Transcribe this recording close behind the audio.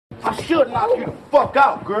I should knock you the fuck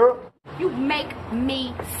out, girl. You make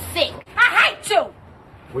me sick. I hate you.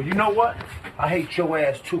 Well, you know what? I hate your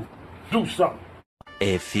ass too. Do something.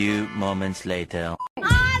 A few moments later.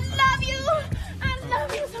 I love you. I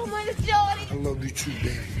love you so much, Jordy. I love you too,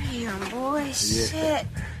 Daddy. Damn, boy, shit.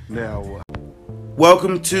 Now what?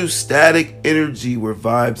 Welcome to Static Energy, where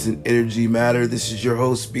vibes and energy matter. This is your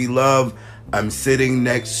host, B Love. I'm sitting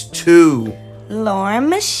next to Lauren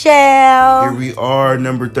Michelle. Here we are,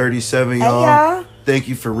 number 37, y'all. Hey, y'all. Thank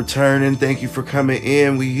you for returning. Thank you for coming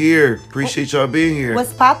in. We here. Appreciate y'all being here.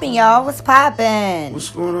 What's poppin', y'all? What's poppin'? What's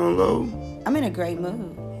going on, Lo? I'm in a great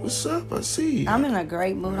mood. What's up? I see you. I'm in a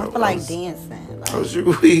great mood. I feel like dancing. Like, How's your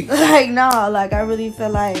week? like, no, like, I really feel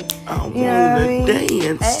like, I you know what I mean?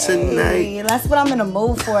 dance tonight. That's what I'm in the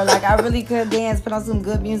mood for. Like, I really could dance, put on some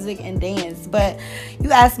good music and dance. But you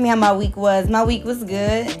asked me how my week was. My week was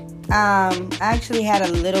good. I actually had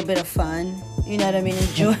a little bit of fun. You know what I mean?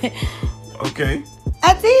 Enjoy. Okay.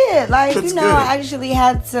 I did. Like, That's you know, good. I actually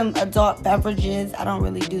had some adult beverages. I don't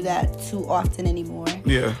really do that too often anymore.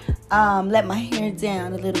 Yeah. Let my hair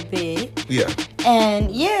down a little bit. Yeah. And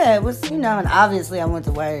yeah, it was, you know, and obviously I went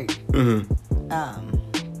to work.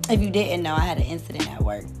 Mm-hmm. If you didn't know, I had an incident at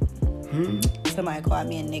work. Hmm. Somebody called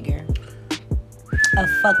me a nigger. A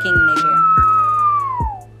fucking nigger.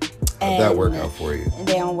 How'd that work out for you?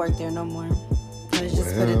 They don't work there no more. Let's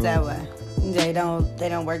just put it that way. They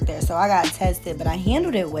don't work there. So I got tested, but I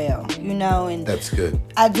handled it well, you know, and That's good.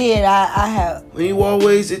 I did. I have. When you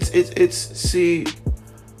always, it's see,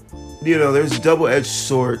 you know, there's a double-edged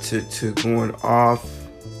sword to going off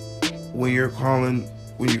when you're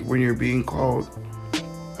when you're being called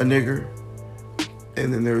a nigger,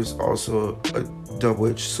 and then there's also a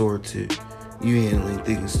double-edged sword to you handling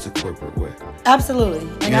things the corporate way. Absolutely.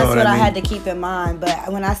 And You that's know what what I I had to mean? keep in mind.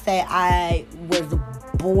 But when I say I was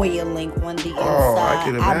boiling on the inside, Oh, I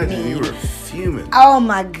can imagine mean, you were fuming. oh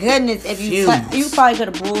my goodness, if you Fumes. you probably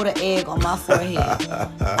could have boiled an egg on my forehead.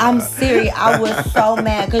 I'm serious. I was so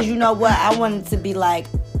mad because you know what? I wanted to be like,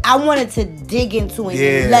 I wanted to dig into it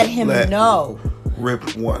and let him know.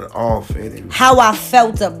 Rip one off and How I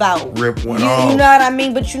felt about Rip one you, off. You know what I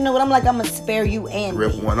mean? But you know what? I'm like, I'm gonna spare you and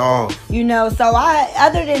rip me. one off. You know, so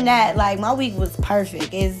other than that, like, my week was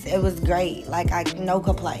perfect. It was great. Like, no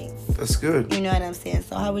complaints. That's good. You know what I'm saying?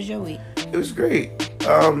 So how was your week? It was great.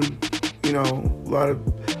 You know, a lot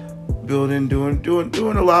of building, doing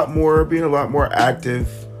a lot more, being a lot more active.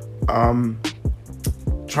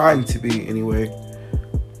 Trying to be anyway.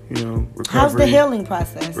 You know, recovery. How's the healing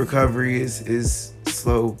process? Recovery is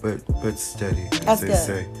slow but steady, as That's they good.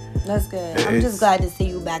 say. That's good. I'm It's- just glad to see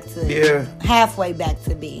you back to halfway back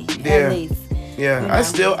to B. Yeah. At least. Yeah, You know?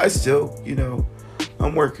 I still, you know,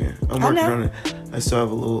 I'm working know. on it. I still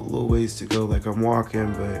have a little ways to go. Like, I'm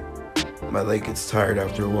walking, but my leg gets tired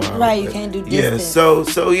after a while. Right, you But, can't do yeah. distance.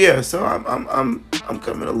 So I'm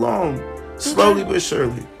coming along slowly but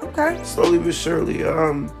surely. Okay. Slowly but surely.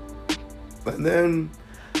 And then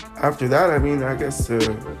after that, I mean, I guess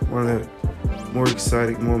one of the more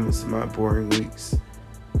exciting moments of my boring weeks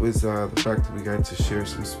was the fact that we got to share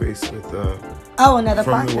some space with Another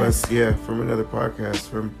from podcast. the West, from another podcast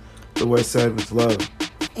from the West Side with Love.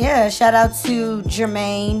 Yeah, shout out to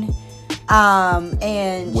Jermaine.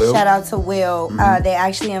 And Will. shout out to Will. Mm-hmm. They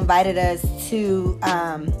actually invited us to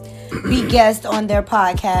be guests on their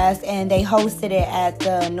podcast, and they hosted it at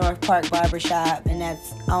the North Park Barbershop, and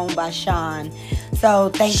that's owned by Sean. So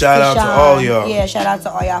thanks Shout to out Sean. to all y'all. Yeah, shout out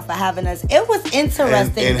to all y'all for having us. It was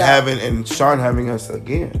interesting and though. and Sean having us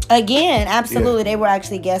again. Again, absolutely. Yeah. They were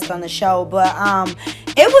actually guests on the show. But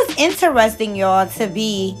it was interesting, y'all, to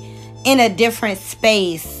be in a different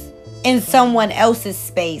space, in someone else's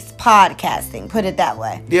space, podcasting, put it that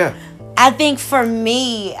way. Yeah. I think for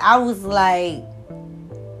me, I was like,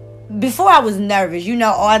 before I was nervous. You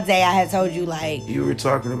know, all day I had told you, like, You were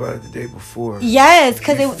talking about it the day before. yes,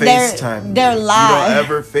 because they're FaceTime. live. You don't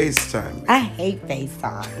ever FaceTime me. I hate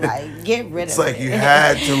FaceTime. Like, get rid of It's it. like you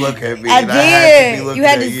had to look at me. I and I had to be did. looking You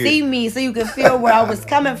had at to you. see me so you could feel where I was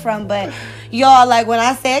coming from. But y'all, like, when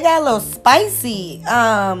I say it got a little spicy,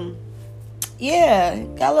 yeah,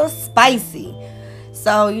 got a little spicy.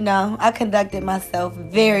 So, you know, I conducted myself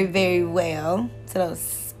very, very well to those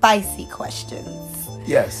spicy questions.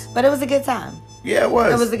 Yes. But it was a good time. Yeah, it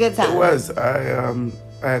was. It was a good time. It was. I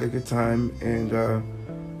had a good time, and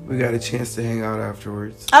we got a chance to hang out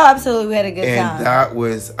afterwards. Oh, absolutely. We had a good And time. that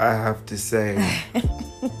was, I have to say,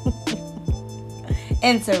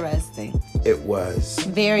 Interesting. it was.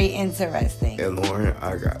 Very interesting. And Lauren,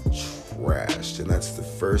 I got crashed, and that's the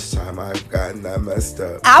first time I've gotten that messed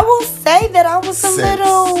up. I will say that I was a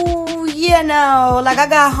little, like I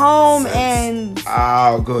got home and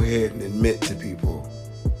I'll go ahead and admit to people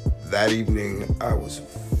that evening I was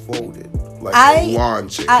folded like a lawn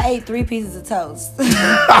chair. I ate 3 pieces of toast. You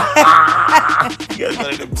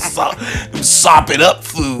got them sopping up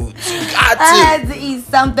foods. You got to. I had to eat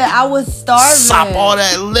something. I was starving. Sop all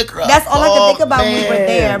that liquor up. That's all I could think about when we were man.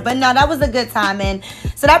 there. But no, that was a good time, and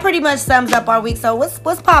so that pretty much sums up our week. So what's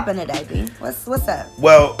popping today, B? What's up?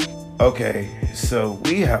 Well, okay, so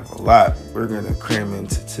we have a lot we're gonna cram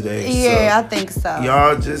into today. Yeah, so I think so.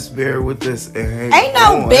 y'all just bear with us and hang Ain't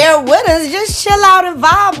no on. bear with us. Just chill out and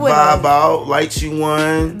vibe with us. Vibe out, light you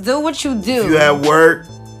one. Do what you do. If you at work,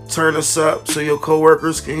 turn us up so your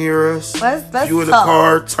coworkers can hear us. Let's if you in the talk.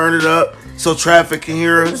 car, turn it up so traffic can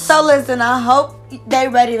hear us. So listen, I hope they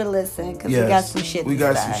ready to listen because Yes, we got some shit. We to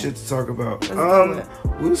got say. some shit to talk about. Let's do it.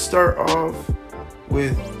 We'll start off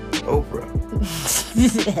with Oprah.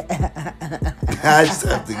 I just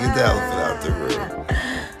have to get the elephant out the room.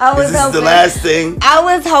 This is the last thing. I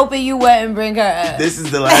was hoping you wouldn't bring her up. This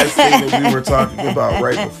is the last thing that we were talking about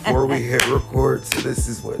right before we hit record. So this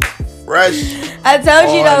is what's fresh. I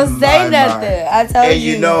told you don't on say my nothing. mind. I told And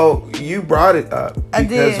you. you know, you brought it up I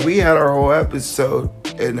because did. we had our whole episode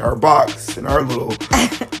in our box, in our little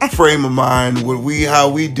frame of mind, with how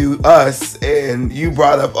we do us, and you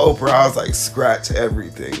brought up Oprah. I was like, scratch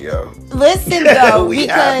everything, yo. Listen though, we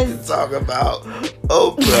have because to talk about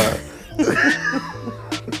Oprah.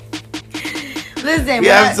 listen, We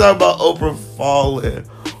have to talk about Oprah falling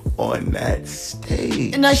on that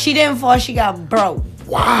stage. no, she didn't fall. She got broke.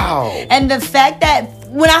 Wow. And the fact that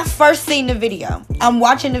when I first seen the video, I'm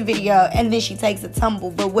watching the video and then she takes a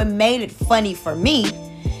tumble. But what made it funny for me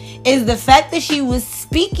is the fact that she was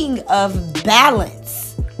speaking of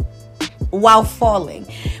balance while falling.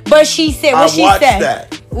 But she said, what she said.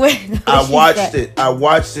 That. I watched it. I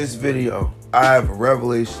watched this video. I have a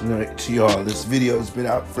revelation to y'all. This video has been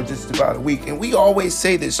out for just about a week, and we always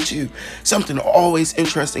say this too. Something always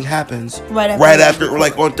interesting happens right after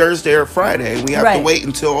like on Thursday or Friday, and we have to wait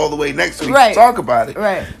until all the way next week to talk about it.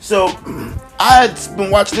 Right. So I had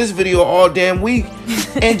been watching this video all damn week,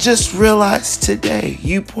 and just realized today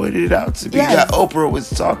you pointed it out to me that Oprah was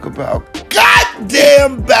talking about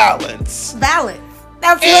goddamn balance. Balance.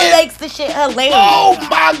 That's what makes the shit hilarious. Oh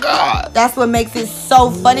my God. That's what makes it so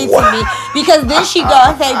funny to me. Because then she goes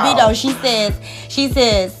and say, Vito, she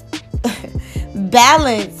says,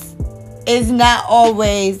 balance is not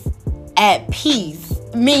always at peace,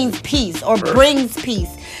 means peace or brings peace.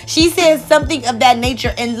 She says something of that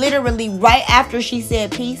nature, and literally right after she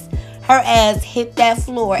said peace, her ass hit that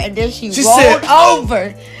floor, and then she rolled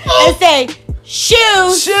over and say,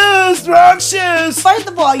 shoes. Shoes, wrong shoes. First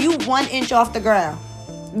of all, you 1 inch off the ground.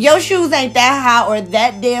 Your shoes ain't that high or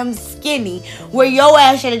that damn skinny where your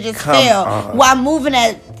ass should have just fell while moving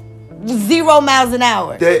at 0 miles an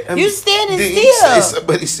hour. You standing still.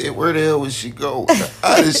 Somebody said, where the hell was she going?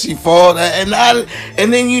 How did she fall? And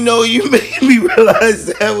then you made me realize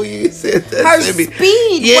that when you said that. Her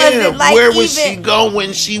speed wasn't like where was she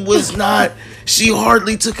going? She was not. She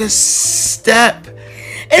hardly took a step.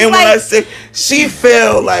 And when I say she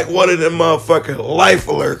fell like one of them motherfucking Life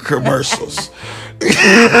Alert commercials.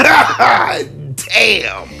 Damn.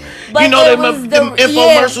 But you know them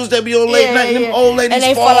infomercials that be on late night, them old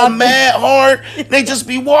ladies fall mad hard. They just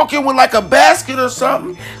be walking with like a basket or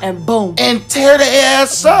something. And boom. And tear the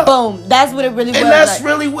ass up. Boom. That's what it really was. And that's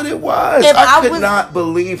really what it was. I could not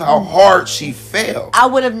believe how hard she fell. I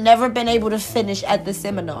would have never been able to finish at the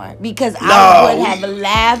seminar because I would have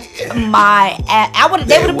laughed my ass.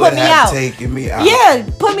 They would have put me out. Taken me out. Yeah,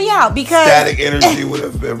 put me out because static energy would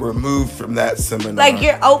have been removed from that seminar. Like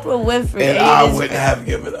you're Oprah Winfrey. And I wouldn't have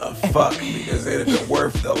given a fuck because it'd have been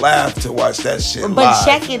worth the laugh to watch that shit But live.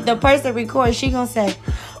 check it, the person recording, she gonna say,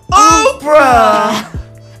 Oprah!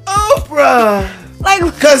 Like,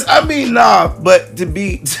 because but to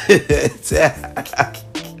be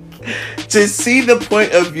to see the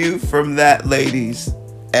point of view from that lady's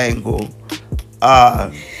angle,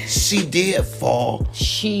 she did fall.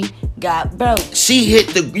 She got broke. She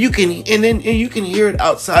hit you can hear it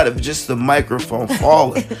outside of just the microphone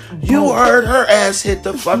falling. You heard her ass hit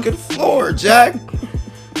the fucking floor, Jack.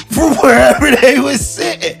 From wherever they was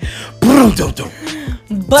sitting.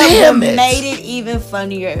 But Damn what it. made it even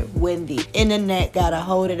funnier when the internet got a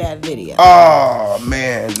hold of that video. Oh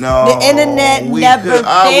man, no. The internet never fails.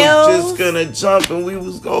 I was just gonna jump and we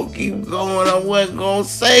was gonna keep going. I wasn't gonna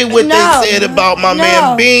say what they said about my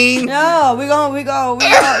man Bean. No, we gonna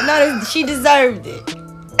no, she deserved it.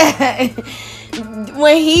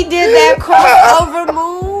 When he did that crossover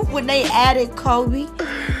move when they added Kobe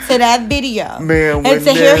to that video. Man, and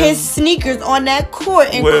to hear his sneakers on that court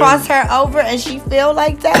and cross her over and she feel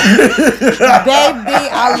like that. Baby,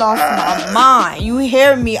 I lost my mind. You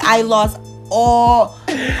hear me? I lost all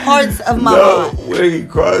parts of my mind. When he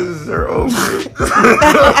crosses her over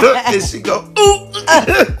and she go, ooh.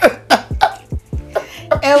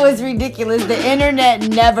 It was ridiculous. The internet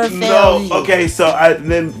never fails you. Okay, so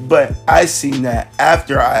I seen that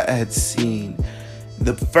after I had seen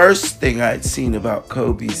the first thing I had seen about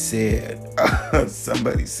Kobe said.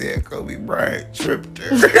 Somebody said Kobe Bryant tripped her.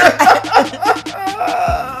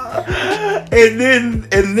 and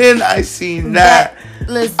then I seen that.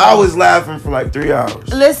 Listen, I was laughing for like 3 hours.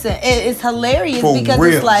 Listen, it's hilarious for because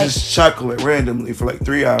real, it's like just chuckling randomly for like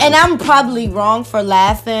 3 hours. And I'm probably wrong for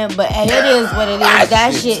laughing, but it is what it is.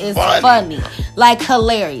 That shit is funny. Like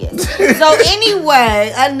hilarious. So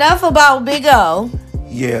anyway, enough about Big O.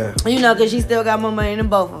 Yeah. You know, because she still got more money than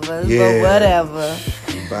both of us. Yeah. But whatever.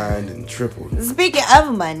 Combined and tripled. Speaking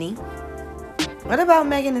of money, what about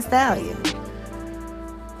Megan the Stallion?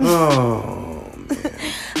 Oh.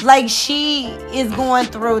 Like, she is going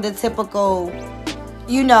through the typical,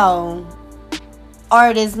 you know,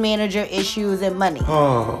 artist manager issues and money.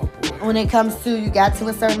 Oh, boy. When it comes to, you got to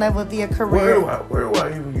a certain level of your career. Where do I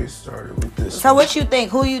even get started with this? So what you think?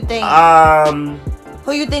 Who you think?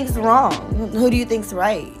 Who you think's wrong? Who do you think's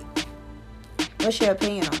right? What's your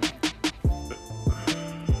opinion on that?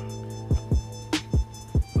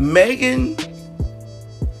 Megan,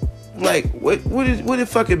 like, what did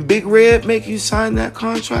fucking Big Red make you sign that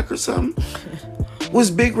contract or something? Was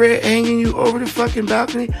Big Red hanging you over the fucking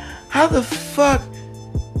balcony? How the fuck?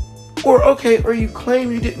 Or you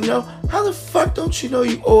claim you didn't know. How the fuck don't you know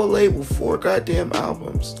you owe a label 4 goddamn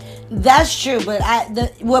albums? That's true, but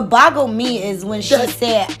what boggled me is when she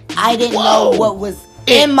said I didn't know what was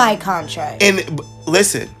in my contract. And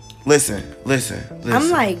listen. I'm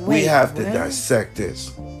like, wait, we have to dissect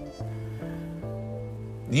this.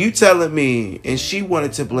 You telling me, and she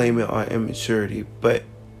wanted to blame it on immaturity, but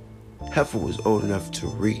Heifer was old enough to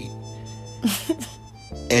read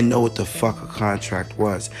and know what the fuck a contract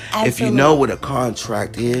was. Absolutely. If you know what a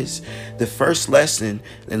contract is, the first lesson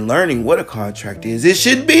in learning what a contract is, it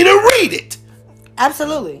should be to read it.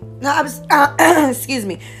 Absolutely. No, excuse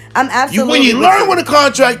me. I'm absolutely. When you learn what a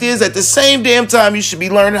contract is, at the same damn time, you should be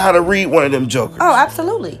learning how to read one of them jokers. Oh,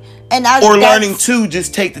 absolutely. Learning to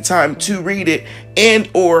just take the time to read it and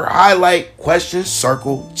or highlight, question,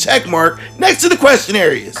 circle, check mark next to the question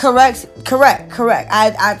areas. Correct.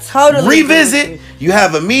 I totally revisit. You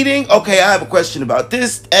have a meeting. Okay, I have a question about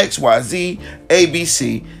this, X, Y, Z, A, B,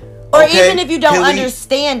 C. Or even if you don't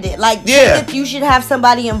understand it, like if you should have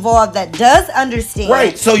somebody involved that does understand,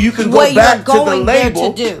 right? So you can go back to the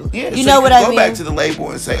label. To do. Yeah, you know what I mean. Go back to the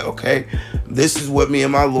label and say, okay, this is what me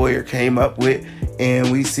and my lawyer came up with,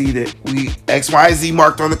 and we see that we X, Y, Z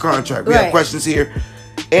marked on the contract. We have questions here.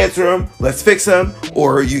 Answer them. Let's fix them.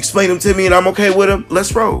 Or you explain them to me, and I'm okay with them.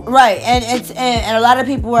 Let's roll. Right, and a lot of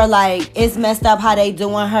people are like, it's messed up how they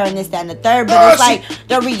doing her and this, that, and the third. But it's like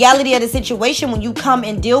the reality of the situation when you come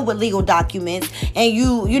and deal with legal documents, and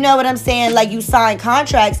you know what I'm saying. Like, you sign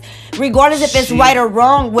contracts, regardless if it's right or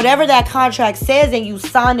wrong, whatever that contract says, and you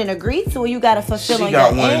signed and agreed to it, you gotta fulfill on your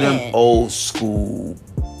end. She got one of them old school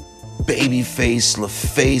babyface,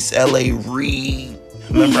 LaFace, L.A. Reid.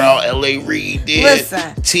 Remember how L.A. Reid did? Listen,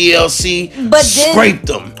 TLC scraped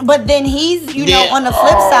them. But then he's, on the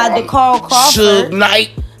flip side, the Carl Crawford. Suge Knight.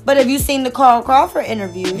 But have you seen the Carl Crawford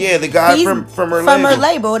interview? Yeah, the guy from her label. From her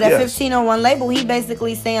label, that 1501 label, he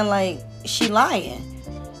basically saying, like, she lying.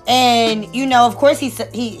 And, of course he's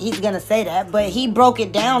going to say that. But he broke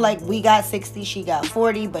it down like, we got 60, she got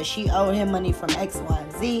 40. But she owed him money from X, Y,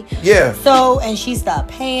 and Z. Yeah. So, and she stopped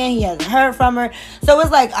paying. He hasn't heard from her. So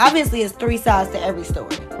it's like, obviously, it's 3 sides to every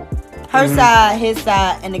story. Her side, his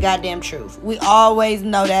side, and the goddamn truth. We always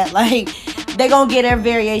know that. Like, they're going to get their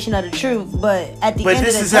variation of the truth. But at the end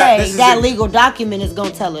of the day, that legal document is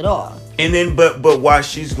going to tell it all. And then, but why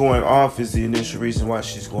she's going off is the initial reason why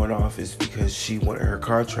she's going off is because she wanted her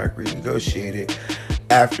contract renegotiated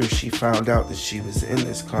after she found out that she was in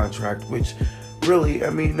this contract, which really,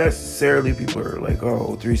 I mean, necessarily people are like,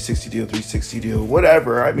 oh, 360 deal,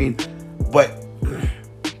 whatever. I mean, but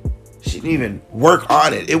she didn't even work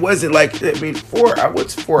on it. It wasn't like, I mean,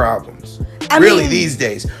 what's 4 albums? I mean, these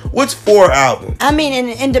days, what's 4 albums? I mean,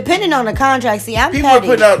 and depending on the contract, see, I'm people petty. Are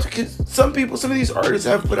putting out, cause some of these artists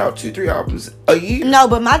have put out 2-3 albums a year. No,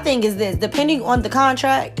 but my thing is this: depending on the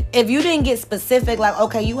contract, if you didn't get specific, like,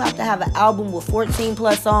 okay, you have to have an album with 14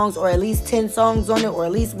 plus songs, or at least 10 songs on it, or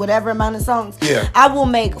at least whatever amount of songs. Yeah, I will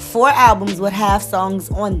make 4 albums with half songs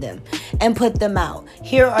on them, and put them out.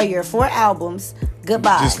 Here are your 4 albums.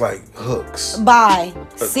 Goodbye. Just like hooks. Bye.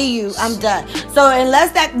 See you. I'm done. So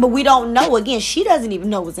unless that, but we don't know. Again, she doesn't even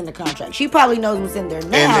know what's in the contract. She probably knows what's in there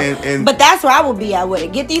now. But that's where I would be at with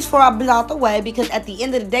it. Get these 4 albums out the way, because at the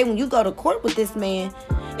end of the day, when you go to court with this man,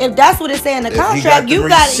 if that's what it's saying in the contract, you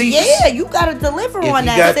got to, you got to deliver on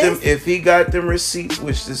that. If he got them receipts,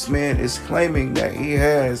 which this man is claiming that he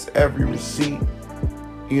has every receipt,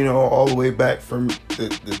 you know, all the way back from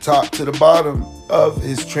the top to the bottom of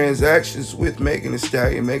his transactions with Megan Thee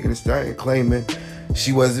Stallion. Megan Thee Stallion claiming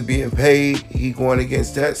she wasn't being paid. He going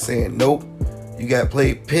against that, saying, nope, you got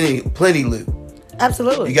paid plenty loot.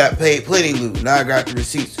 Absolutely. You got paid plenty loot. Now I got the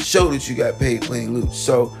receipts to show that you got paid plenty loot.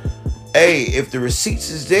 So, hey, if the receipts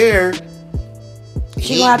is there,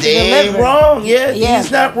 they ain't wrong. Yeah,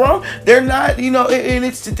 he's not wrong. They're not, you know, and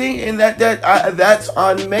it's the thing, and that's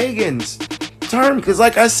on Megan's term, because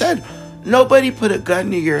like I said, nobody put a gun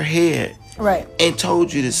to your head, right, and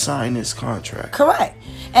told you to sign this contract. Correct.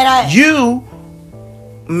 And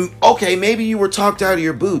okay, maybe you were talked out of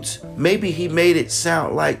your boots. Maybe he made it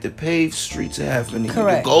sound like the paved streets of heaven,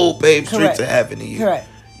 the gold paved streets of heaven to you. Correct.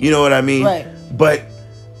 You know what I mean? Right. But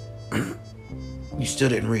you still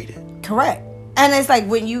didn't read it. Correct. And it's like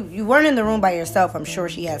when you weren't in the room by yourself, I'm sure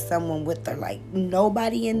she had someone with her. Like,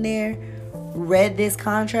 nobody in there read this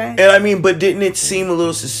contract. And I mean, but didn't it seem a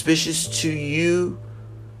little suspicious to you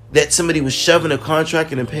that somebody was shoving a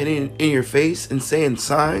contract and a pen in your face and saying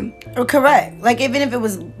sign? Correct. Like, even if it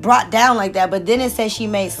was brought down like that, but then it says she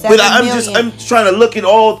made $7 million. I'm trying to look at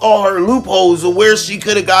all her loopholes of where she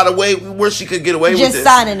could have got away, where she could get away with this. Just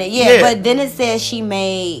signing it, yeah. But then it says she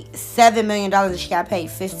made $7 million and she got paid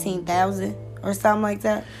 $15,000 or something like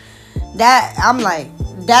that. That, I'm like,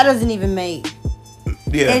 that doesn't even make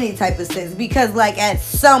any type of sense, because like at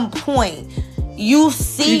some point you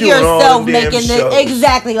see yourself making this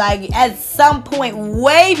exactly, like at some point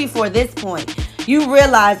way before this point you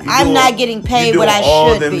realize I'm not getting paid what I should be.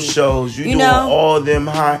 All them shows, you doing all them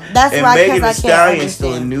high. That's and right. Megan Thee Stallion's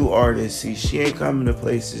still a new artist. See, she ain't coming to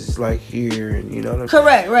places like here, and you know.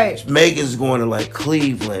 Correct, right. Megan's going to like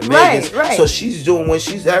Cleveland. Right. So she's doing, when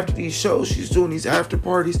she's after these shows, she's doing these after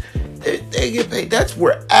parties. They get paid. That's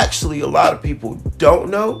where actually a lot of people don't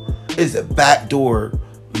know is a backdoor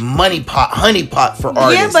honey pot for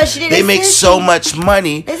artists. Yeah, but they make so much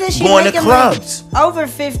money going to clubs. Like over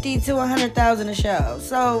 $50,000 to $100,000 a show.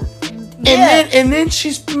 So and then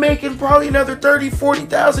she's making probably another $30,000,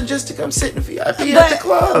 $40,000 just to come sit in the VIP at the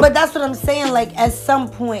club. But that's what I'm saying. Like at some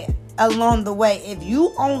point along the way, if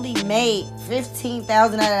you only made $15,000 out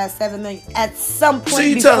of that $7 million, at some point, so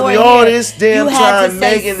you telling me all this damn time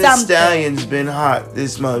Megan Thee Stallion's been hot?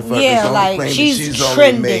 This motherfucker's like she's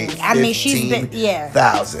trending. I mean, she's been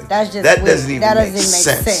 $15,000. That's just that weird. Doesn't even that make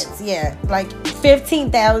doesn't make sense. Yeah, like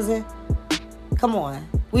 $15,000. Come on,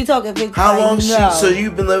 we talking 15. How long? So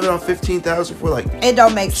you've been living on $15,000 for like it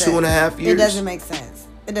don't make sense. 2.5 years. It doesn't make sense.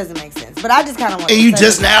 It doesn't make sense. But I just kind of want. And you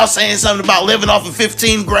just now saying something about living off of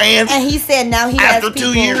 $15,000. And he said now he after has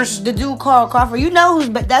people, 2 years. The dude Carl Crawford. You know who's?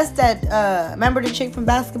 But that's that. Remember the chick from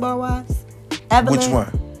Basketball Wives? Evelyn. Which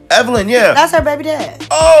one? Evelyn. Yeah. That's her baby dad.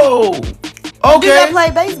 Oh. Okay. The dude that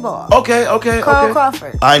played baseball. Okay. Carl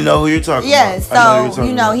Crawford. I know who you're talking about. So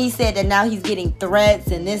you know he said that now he's getting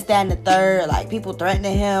threats and this, that, and the third. Like people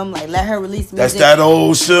threatening him. Like let her release music. That's that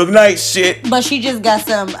old Suge Knight shit. But she just got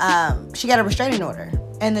some. She got a restraining order.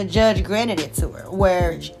 And the judge granted it to her,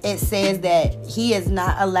 where it says that he is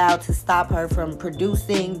not allowed to stop her from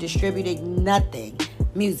producing, distributing nothing,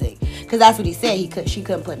 music, because that's what he said. She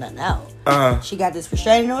couldn't put nothing out. She got this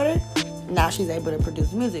restraining order. Now she's able to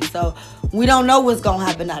produce music. So we don't know what's gonna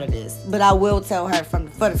happen out of this. But I will tell her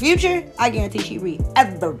for the future. I guarantee she read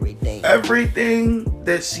everything. Everything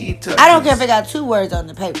that she touches. I don't care if it got 2 words on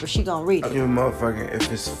the paper. She gonna read it. You motherfucker,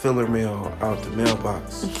 if it's filler mail out the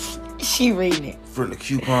mailbox. She reading it. From the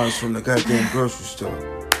coupons from the goddamn grocery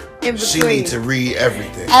store. She needs to read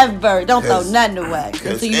everything. Don't throw nothing away.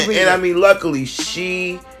 Until you read it. I mean, luckily,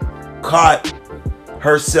 she caught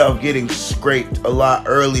herself getting scraped a lot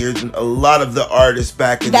earlier than a lot of the artists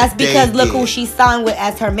back in the day. That's because look who she signed with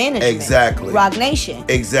as her management. Exactly. Roc Nation.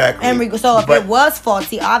 Exactly. And so if it was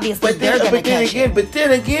faulty, obviously they're going to catch it. But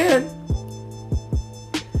then again,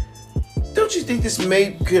 don't you think this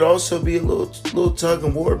could also be a little tug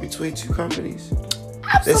and war between two companies?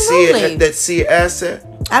 Absolutely. That see an asset?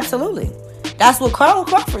 Absolutely. That's what Carl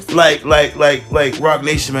Crawford said. Like Roc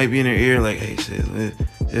Nation might be in her ear, like, hey,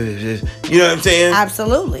 you know what I'm saying?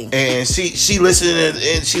 Absolutely. And she listening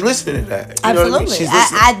to that. You absolutely.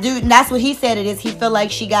 I do. And that's what he said it is. He felt like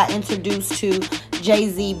she got introduced to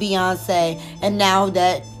Jay-Z, Beyonce, and now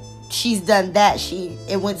that she's done that,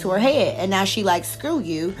 it went to her head, and now she like, screw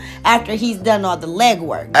you, after he's done all the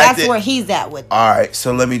legwork. That's where he's at with it. All right,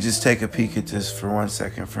 so let me just take a peek at this for 1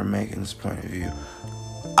 second from Megan's point of view.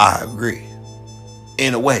 I agree.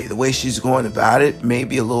 In a way, the way she's going about it may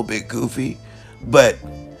be a little bit goofy, but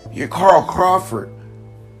you're Carl Crawford.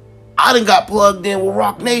 I done got plugged in with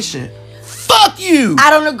Rock Nation. Fuck you. I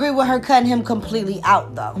don't agree with her cutting him completely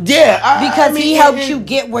out, though. Yeah, because he helped you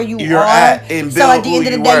get where you're at, and so at the end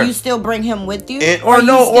of the day, were. You still bring him with you, or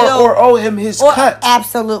owe him his cut.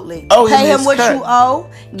 Absolutely, pay him what you owe,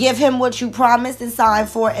 give him what you promised and signed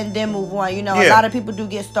for, and then move on. You know, a lot of people do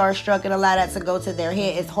get starstruck and allow that to go to their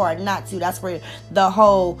head. It's hard not to. That's where the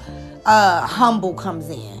whole humble comes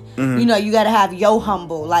in. Mm-hmm. You know, you got to have your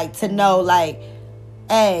humble, like, to know, like,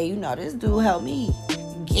 hey, you know, this dude helped me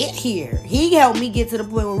get here. He helped me get to the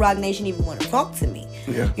point where Rock Nation even want to talk to me.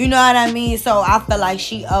 Yeah. You know what I mean? So I feel like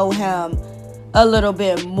she owe him a little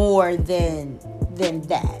bit more than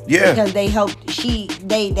that. Yeah. Because they helped.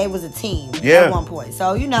 They was a team at one point.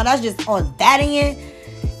 So you know, that's just on that end.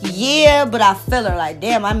 Yeah, but I feel her like,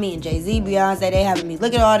 damn, I mean, Jay-Z, Beyonce, they having me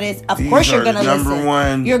look at all this. Of course you're going to listen. Number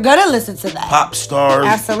one. You're going to listen to that. Pop stars.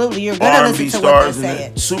 Absolutely. You're going to listen to what they're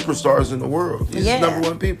saying. Superstars in the world. These are number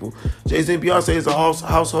one people. Jay-Z and Beyonce is a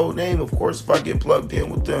household name. Of course, if I get plugged in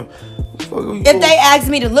with them. If they ask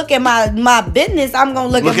me to look at my business, I'm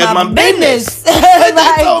going to look at my business.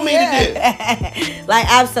 Like, they told me to do. Like,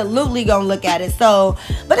 absolutely going to look at it. So,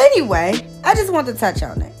 but anyway, I just want to touch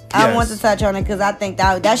on it. I want to touch on it because I think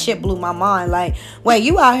that shit blew my mind. Like, wait,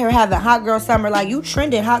 you out here having hot girl summer. Like, you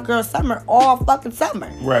trended hot girl summer all fucking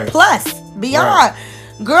summer. Right. Plus, beyond. Right.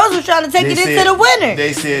 Girls were trying to take it into the winter.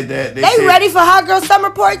 They said that. They ready for hot girl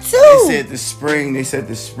summer part 2. They said the spring.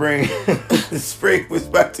 The spring was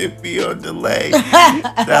about to be on delay. The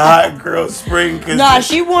hot girl spring. Nah,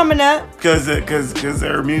 she warming up. Because of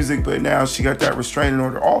her music, but now she got that restraining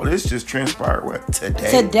order. All this just transpired, what,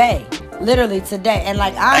 today? Today. Literally today. And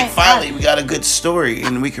like, finally, we got a good story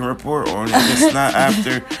and we can report on it. It's not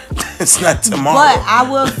after, it's not tomorrow. But I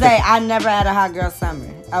will say, I never had a hot girl summer.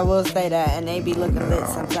 I will say that, and they be looking lit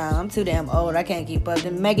sometimes. I'm too damn old. I can't keep up.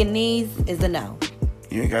 The Megan knees is a no.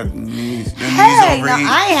 You ain't got knees. Your hey, no,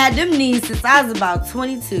 I ain't had them knies since I was about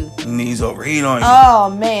 22. Knees overheat on you. Oh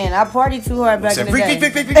man, I partied too hard back in the day.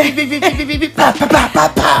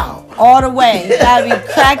 All the way, gotta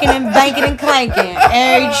be cracking and banking and clanking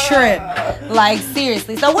every trip. Like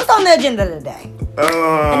seriously. So what's on the agenda today?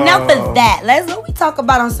 Enough of that. Let me talk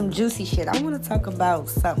about on some juicy shit. I want to talk about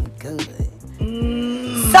something good.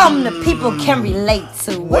 Something that people can relate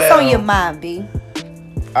to. What's on your mind, B?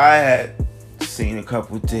 I had seen a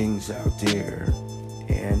couple things out there,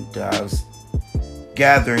 and I was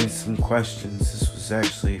gathering some questions. This was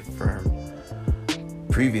actually from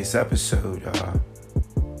previous episode.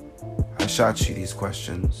 I shot you these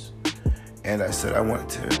questions, and I said I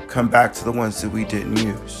wanted to come back to the ones that we didn't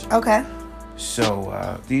use. Okay.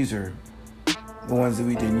 So these are the ones that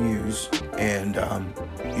we didn't use, and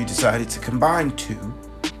you decided to combine 2.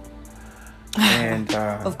 And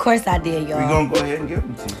of course I did, y'all. We're gonna go ahead and give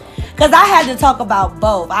them to y'all. Cause I had to talk about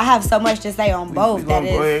both. I have so much to say on both. We're gonna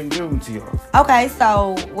go ahead and give them to y'all. Okay,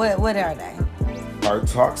 so what are they? Are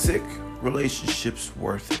toxic relationships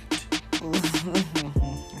worth it?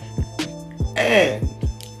 And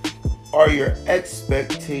are your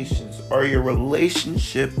expectations, are your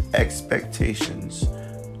relationship expectations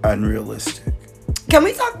unrealistic? Can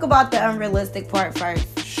we talk about the unrealistic part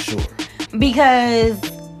first? Sure. Because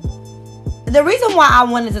the reason why I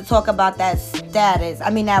wanted to talk about that status, I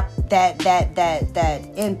mean that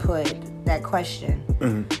input, that question,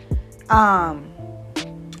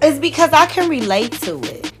 is because I can relate to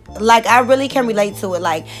it. Like, I really can relate to it.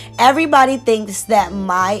 Like, everybody thinks that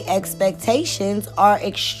my expectations are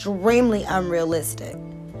extremely unrealistic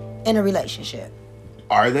in a relationship.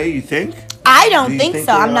 Are they, you think? I don't think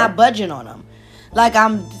so. I'm not budging on them. Like,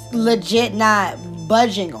 I'm legit not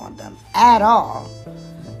budging on them at all.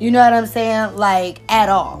 You know what I'm saying? Like, at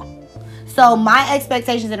all. So, my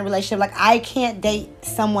expectations in a relationship, like, I can't date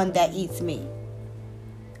someone that eats meat.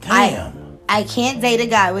 Damn. I can't date a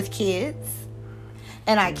guy with kids.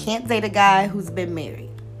 And I can't date a guy who's been married.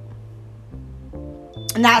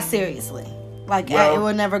 Not seriously. Like, it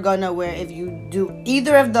will never go nowhere if you do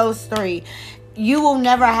either of those 3. You will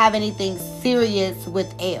never have anything serious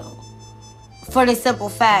with L. For the simple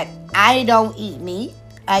fact, I don't eat meat.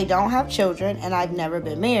 I don't have children, and I've never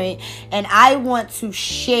been married. And I want to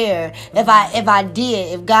share,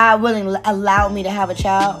 if God willing allowed me to have a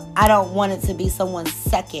child, I don't want it to be someone's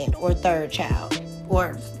 2nd or 3rd child.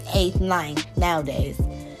 Or 8th, 9th nowadays.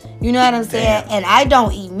 You know what I'm saying? And I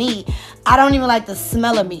don't eat meat. I don't even like the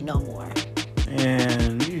smell of meat no more.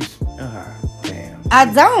 And you, damn. I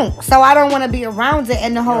don't. So I don't want to be around it.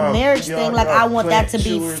 And the whole marriage thing, like I want that to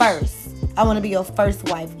be chewers. first. I want to be your first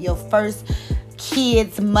wife, your first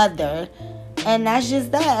kid's mother. And that's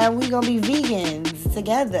just that. And we going to be vegans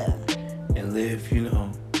together. And live, you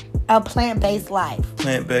know. A plant-based life.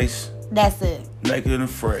 Plant-based. That's it. Naked and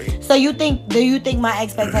afraid. So do you think my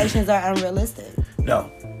expectations are unrealistic?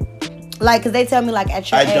 No. Like, cause they tell me like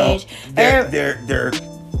at your age,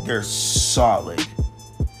 they're solid,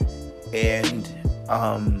 and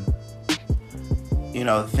you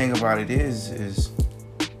know, the thing about it is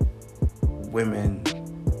women,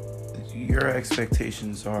 your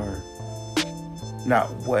expectations are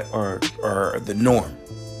not what are the norm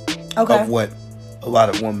of what a lot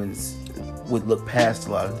of women would look past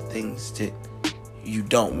a lot of the things that you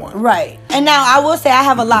don't want. Right. And now I will say I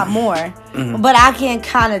have a lot more, but I can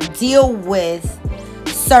kind of deal with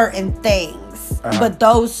certain things. But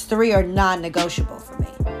those three are non-negotiable for me.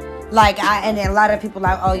 Like and then a lot of people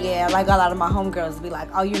like, oh yeah, like a lot of my homegirls be like,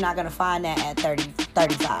 oh, you're not gonna find that at 30,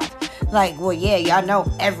 35. Like, well, yeah, y'all know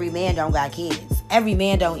every man don't got kids. Every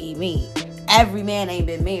man don't eat meat. Every man ain't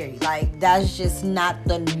been married. Like, that's just not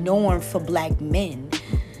the norm for black men.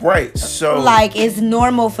 Right, so... Like, it's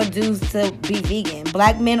normal for dudes to be vegan.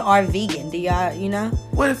 Black men are vegan. Do y'all, you know?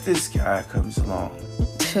 What if this guy comes along?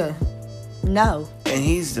 No. And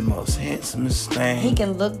he's the most handsomest thing. He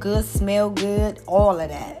can look good, smell good, all of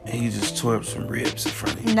that. And he just tore up some ribs in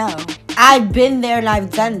front of you. No. I've been there and I've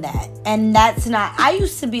done that. And that's not... I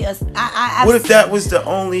used to be a... What if that was the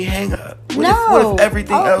only hang-up? What if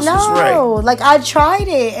everything else was right? No. Like, I tried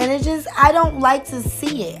it and it just... I don't like to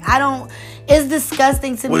see it. I don't... It's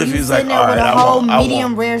disgusting to me. What if You he's sitting like, there with a "Alright, whole I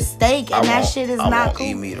medium won't- rare steak and that shit is not I won't cool.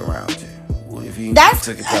 eat meat around you. What if you That's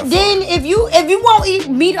took it that then far? if you won't eat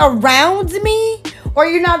meat around me, or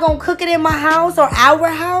you're not gonna cook it in my house or our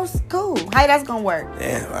house, cool. How that's gonna work?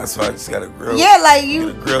 Damn, that's why I just gotta grill. Yeah, like You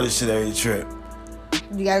gotta grill this shit every trip.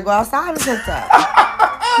 you gotta go outside and cook that.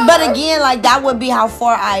 But again, like that would be how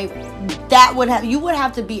far you would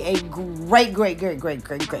have to be a great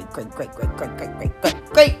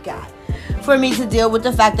guy for me to deal with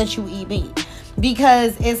the fact that you eat meat.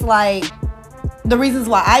 Because it's like the reasons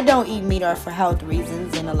why I don't eat meat are for health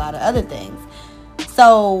reasons and a lot of other things.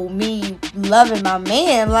 So me loving my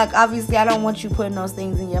man, like obviously I don't want you putting those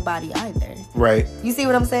things in your body either. Right. You see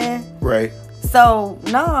what I'm saying? Right. So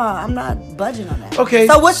no, I'm not budging on that. Okay.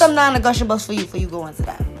 So what's some non-negotiables for you go into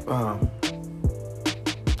that?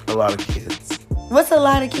 A lot of kids. What's a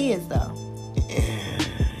lot of kids though?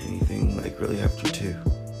 Anything like really after 2.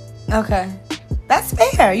 Okay. That's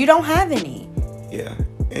fair. You don't have any. Yeah.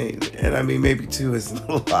 And I mean maybe 2 is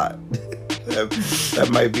a lot. that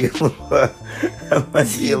might be a little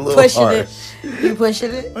harsh. You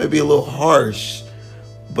pushing it? Might be a little harsh.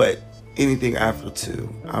 But anything after 2,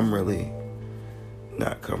 I'm really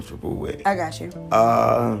not comfortable with. I got you.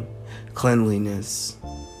 Cleanliness.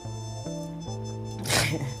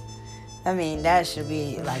 I mean, that should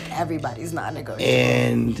be like everybody's non-negotiable.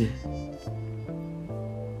 And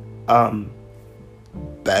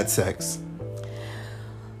bad sex.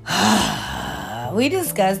 We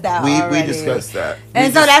discussed that already. We discussed that.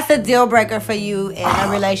 And so that's a deal breaker for you in a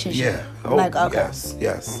relationship. Yeah. Oh, like, okay.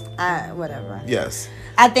 Yes. Whatever. Yes.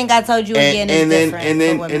 I think I told you again it's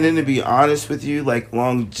different. And then to be honest with you, like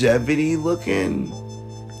longevity looking,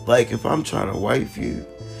 like if I'm trying to wife you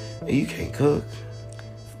and you can't cook.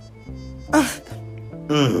 Fuck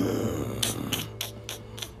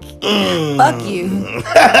you.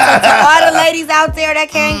 To all the ladies out there that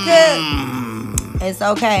can't cook, it's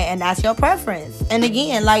okay, and that's your preference. And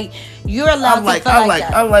again, like you're allowed to feel like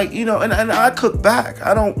that. I'm like, you know, and I cook back.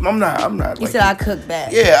 I'm not. You like, said I cook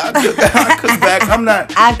back. Yeah, I cook back. I'm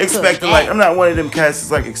not expecting back. like I'm not one of them cats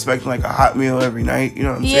that's like expecting like a hot meal every night. You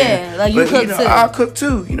know what I'm saying? Yeah, like you cook too. I cook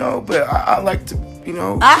too. You know, but I like to, you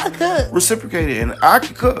know, I cook. reciprocate it, and I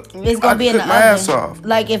can cook. It's gonna be in the my oven. ass off.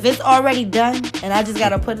 Like if it's already done and I just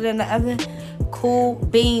gotta put it in the oven. Cool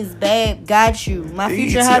beans, babe. Got you. My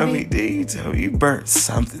future hubby. Did you tell me you burnt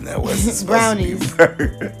something that wasn't supposed brownies. to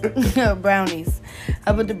be burnt? Brownies.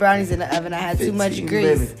 I put the brownies in the oven. I had too much 15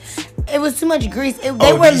 grease. minutes. It was too much grease. They You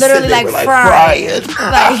were said literally they like were, fried.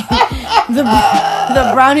 frying. Like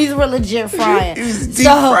the brownies were legit frying. It was deep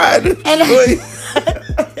fried. And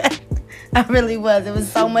I really was. It was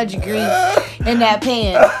so much grease in that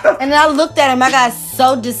pan. And then I looked at him. I got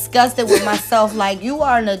so disgusted with myself. Like, you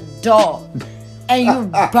are an adult. And you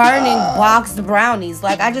burning boxed brownies.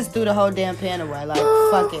 Like, I just threw the whole damn pan away. Like,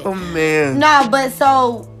 fuck it. Oh, man. Nah, but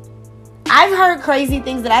so I've heard crazy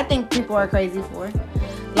things that I think people are crazy for.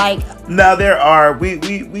 Like now there are we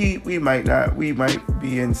might not, we might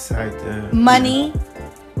be inside the money.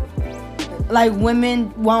 Like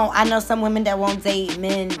women won't. I know some women that won't date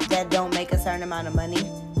men that don't make a certain amount of money.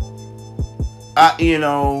 You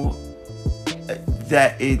know,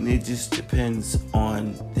 that it just depends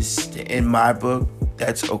on this. In my book,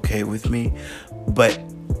 that's okay with me, but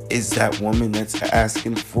is that woman that's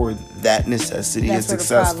asking for that necessity a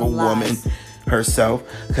successful woman herself?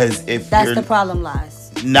 Because if that's the problem lies.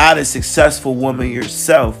 Not a successful woman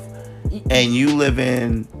yourself, and you live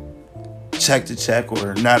in check to check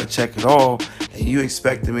or not a check at all, and you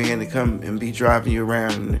expect a man to come and be driving you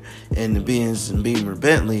around in the Benz and Beamer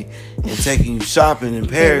Bentley and taking you shopping in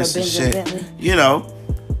Paris and shit, you know.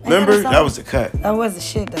 Remember? That was a cut. That was a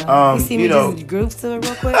shit though. You see me just groove to it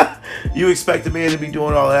real quick? You expect a man to be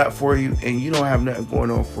doing all that for you and you don't have nothing going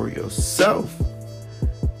on for yourself,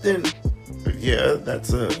 then yeah,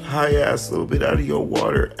 that's a high ass little bit out of your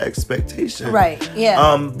water expectation. Right,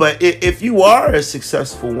 yeah. But if you are a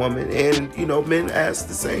successful woman, and you know, men ask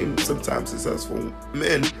the same, sometimes successful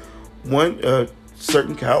men want a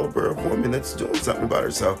certain caliber of woman that's doing something about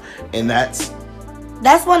herself. And that's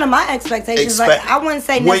one of my expectations. Like I wouldn't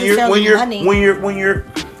say necessarily money.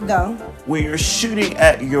 When you're shooting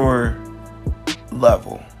at your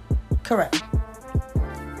level. Correct.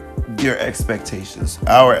 Your expectations,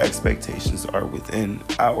 our expectations are within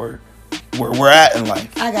where we're at in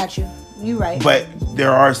life. I got you. You right. But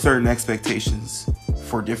there are certain expectations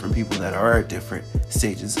for different people that are at different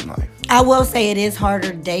stages in life. I will say it is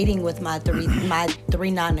harder dating with my three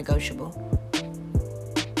non-negotiable.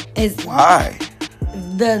 Why?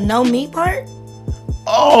 The no meat part?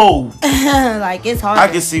 Oh, like it's hard. I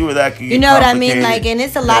can see where that can get. You know what I mean? Like, and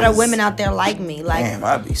it's a lot of women out there like me. Like, damn,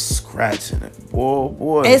 I'd be scratching it,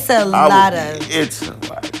 boy. It's a lot of. It's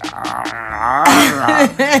like.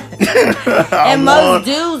 And most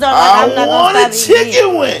dudes are like, I'm not gonna stop eating.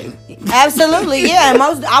 Chicken wing. Absolutely, yeah. And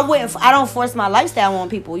I don't force my lifestyle on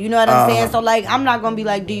people. You know what I'm saying? So like, I'm not gonna be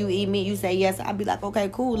like, do you eat meat? You say yes. I'll be like, okay,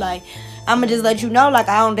 cool. Like, I'm gonna just let you know, like,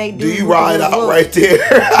 I don't date dudes. Do you ride out right there?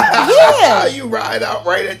 Yeah. You ride out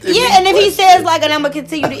right at the. Yeah, and if he says like, and I'm gonna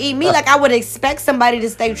continue to eat meat, like, I would expect somebody to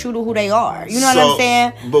stay true to who they are. You know what I'm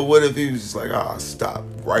saying? But what if he was just like, stop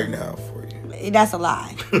right now for you? That's a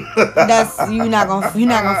lie. You're not gonna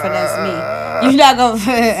finesse me. You're not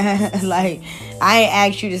gonna like. I ain't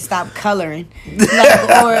asked you to stop coloring, like,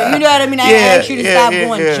 or you know what I mean. I ain't asked you to stop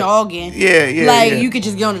going jogging. Like you could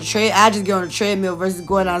just get on the tread. I just get on the treadmill versus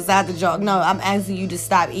going outside to jog. No, I'm asking you to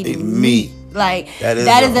stop eating meat. Like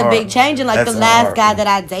that is a big change. And like the last guy that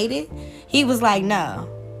I dated, he was like, "No,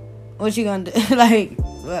 what you gonna do?" Like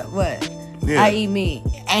what? Yeah. I eat meat,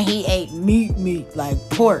 and he ate meat like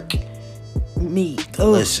pork. Meat.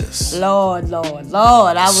 Delicious. Lord. I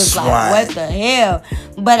was like, what the hell?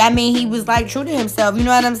 But I mean, he was like true to himself. You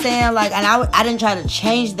know what I'm saying? Like, and I didn't try to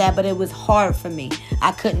change that, but it was hard for me.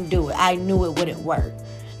 I couldn't do it. I knew it wouldn't work.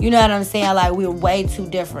 You know what I'm saying? Like, we were way too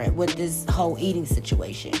different with this whole eating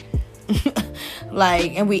situation.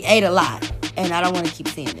 Like, and we ate a lot, and I don't want to keep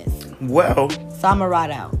seeing this. Well. So I'm gonna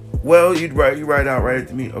ride out. Well, you ride out right at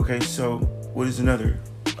the meat. Okay, so what is another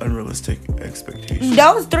unrealistic expectation?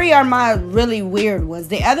 Those three are my really weird ones.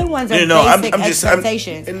 The other ones are basic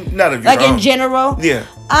expectations. Not of your like own. In general. Yeah.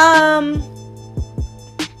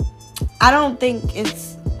 I don't think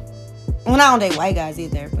it's. Well, I don't date white guys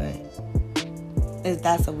either, but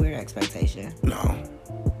that's a weird expectation. No.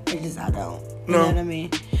 It's just I don't. You know what I mean?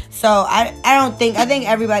 So I don't think. I think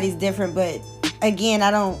everybody's different, but again, I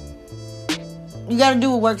don't. You gotta do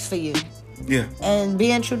what works for you. Yeah. And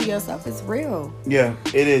being true to yourself is real. Yeah,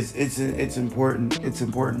 it is. It's important. It's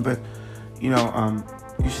important, but you know,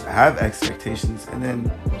 you should have expectations. And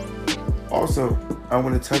then also, I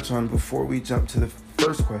want to touch on before we jump to the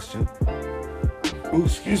first question. Ooh,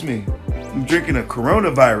 excuse me. I'm drinking a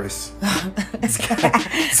coronavirus.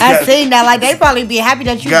 I seen that. Like, they probably be happy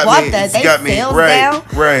that you bought that. They sales down.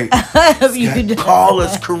 Right. Call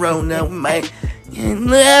us Corona, man.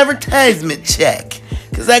 Advertisement check.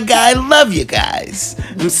 Because I love you guys.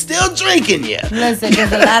 I'm still drinking you. Listen,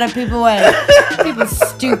 there's a lot of people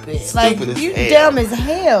stupid. Like, you dumb as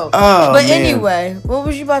hell. Oh, but man. Anyway, what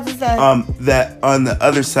was you about to say? That on the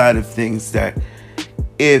other side of things, that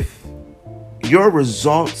if your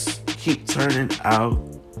results keep turning out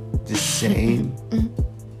the same,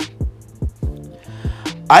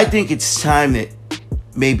 I think it's time that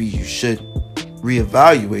maybe you should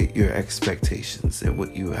reevaluate your expectations and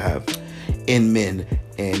what you have in men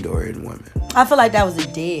and or in women. I feel like that was a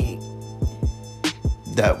dig.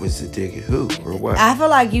 that was a dig at who or what? I feel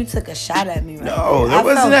like you took a shot at me right No, there. that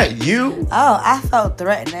wasn't at you. Oh, I felt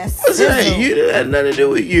threatened. That Wasn't at sizzled. you. That had nothing to do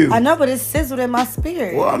with you. I know, but it sizzled in my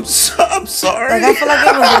spirit. Well, I'm sorry. Like, I feel like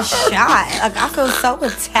it was a shot. Like, I feel so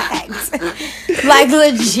attacked. Like,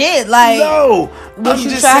 legit. Like, No, what I'm you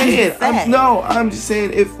just trying to saying. say? I'm just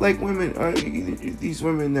saying. If like women are these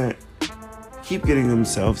women that keep getting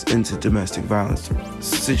themselves into domestic violence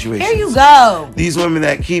situations. here you go. These women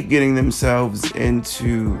that keep getting themselves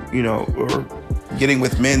into, or getting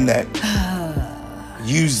with men that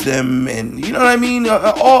use them, and you know what I mean,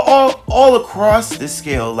 all across the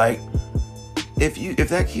scale. Like, if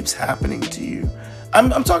that keeps happening to you,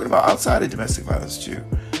 I'm talking about outside of domestic violence too.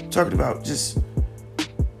 I'm talking about just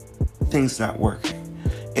things not working,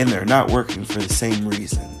 and they're not working for the same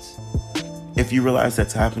reasons. If you realize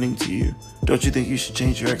that's happening to you, don't you think you should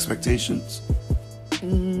change your expectations?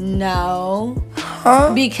 No.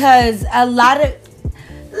 Huh? Because a lot of...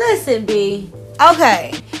 Listen, B.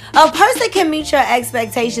 Okay. A person can meet your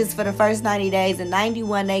expectations for the first 90 days, and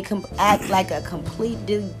 91 they act like a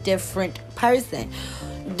completely different person.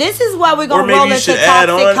 This is why we're going to roll into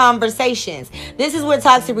toxic conversations. This is where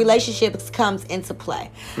toxic relationships comes into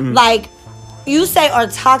play. Like, you say, are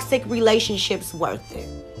toxic relationships worth it?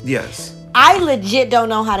 Yes. I legit don't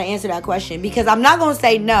know how to answer that question, because I'm not going to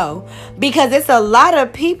say no, because it's a lot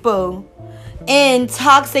of people in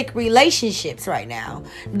toxic relationships right now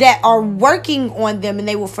that are working on them, and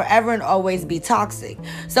they will forever and always be toxic.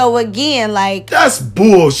 So again, like, that's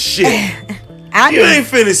bullshit. You I ain't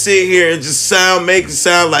finna sit here and just make it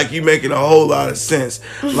sound like you making a whole lot of sense.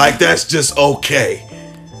 Like that's just okay.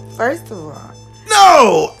 First of all,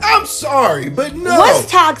 no, I'm sorry, but no. What's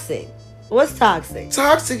toxic? What's toxic?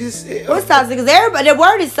 Toxic is... What's toxic? Because everybody, the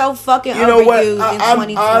word is so fucking overused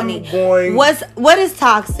in 2020. What is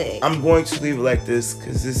toxic? I'm going to leave it like this,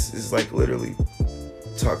 because this is like literally...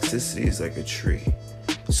 Toxicity is like a tree.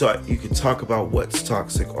 So you can talk about what's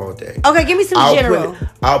toxic all day. Okay, give me some general.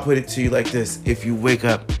 I'll put it to you like this. If you wake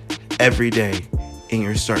up every day and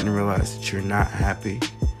you're starting to realize that you're not happy,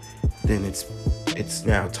 then it's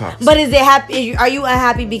now toxic. But is it happy? Are you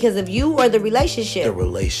unhappy because of you or the relationship? The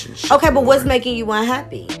relationship. Okay, but what's making you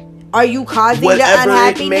unhappy? Are you causing whatever the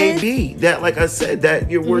unhappiness? it may be. That, like I said,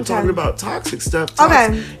 we're talking about toxic stuff.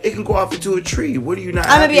 Okay. It can go off into a tree. What are you not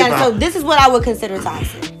I'm happy gonna be honest. about? So this is what I would consider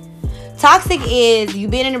toxic. Toxic is you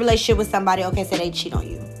being in a relationship with somebody. Okay, so they cheat on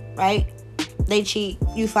you, right? They cheat.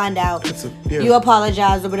 You find out. You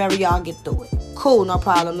apologize or whatever. Y'all get through it. Cool, no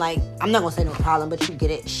problem. Like, I'm not gonna say no problem, but you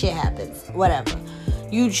get it. Shit happens. Whatever.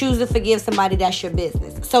 You choose to forgive somebody, that's your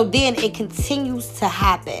business. So then it continues to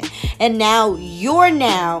happen. And now you're in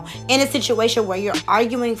a situation where you're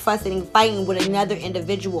arguing, fussing, and fighting with another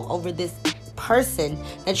individual over this person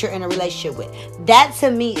that you're in a relationship with. That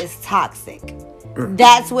to me is toxic.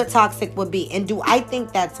 That's what toxic would be. And do I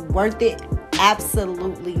think that's worth it?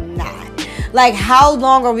 Absolutely not. Like, how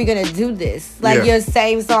long are we gonna do this? Like, your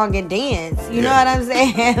same song and dance. You know what I'm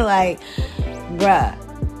saying? Like,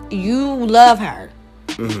 bruh, you love her.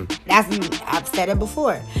 I've said it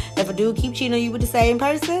before. If a dude keep cheating on you with the same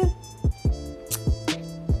person,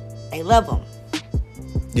 they love him.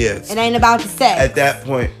 Yes. It ain't about the sex. At that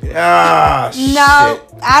point, no, shit.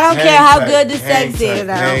 I don't care how good the sex is.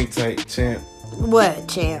 Hang tight, champ. What,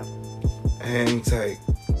 champ? Hang tight,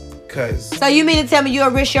 cuz. So you mean to tell me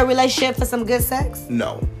you'll risk your relationship for some good sex?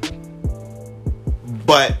 No.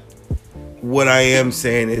 But what I am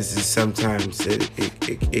saying is sometimes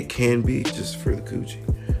it can be just for the coochie.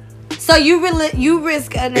 So you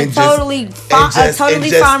risk a totally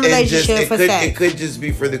fine relationship for sex. It could just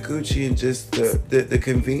be for the coochie and just the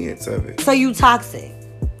convenience of it. So you toxic.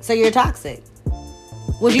 So you're toxic.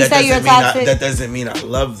 Would you say you're toxic? That doesn't mean I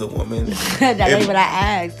love the woman. That ain't what I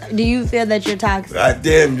asked. Do you feel that you're toxic? God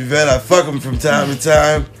damn, you bet I fuck them from time to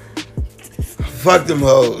time. Fuck them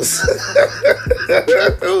hoes.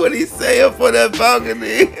 What he say up on that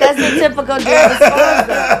balcony? That's a typical dude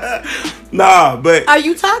response. Nah, but are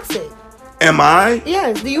you toxic? Am I?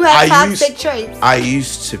 Yes. Do you have toxic traits? I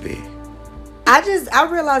used to be. I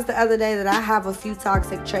realized the other day that I have a few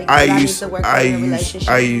toxic traits that I need to work on in a relationship.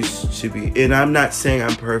 I used to be. And I'm not saying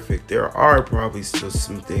I'm perfect. There are probably still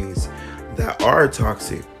some things that are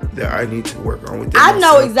toxic that I need to work on with I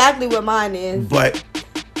know exactly what mine is. But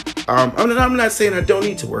I'm not saying I don't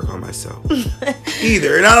need to work on myself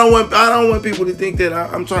either. And I don't want people to think that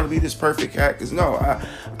I'm trying to be this perfect cat, because no,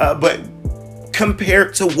 but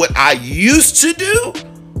compared to what I used to do,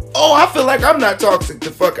 I feel like I'm not toxic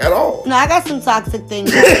the fuck at all. No, I got some toxic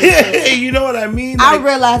things. You know what I mean? I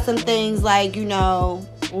realized some things like,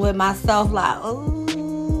 with myself, like,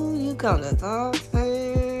 oh, you kind of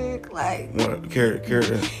toxic. toxic. Like, care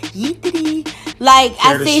to yeetity. Like,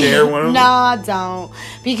 care I to see. share one of them? No, I don't.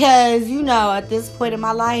 Because, you know, at this point in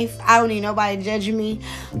my life, I don't need nobody judging me.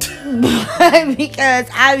 Because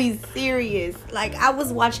I be serious. Like, I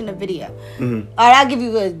was watching a video. Mm-hmm. All right, I'll give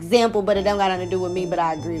you an example, but it don't got nothing to do with me, but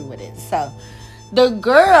I agree with it. So, the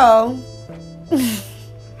girl...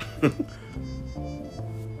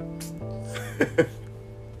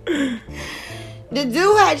 The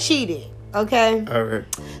dude had cheated, okay? All right.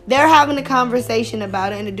 They're having a conversation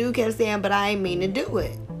about it, and the dude kept saying, but I ain't mean to do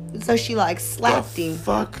it. So she, like, slapped him.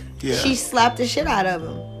 Fuck? Yeah. She slapped the shit out of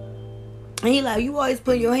him. And he like, you always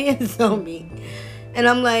put your hands on me. And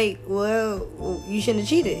I'm like, well, you shouldn't have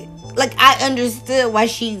cheated. Like, I understood why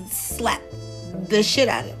she slapped the shit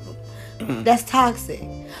out of him. That's toxic.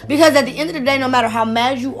 Because at the end of the day, no matter how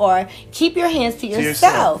mad you are, keep your hands to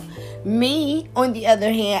yourself. Me, on the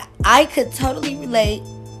other hand, I could totally relate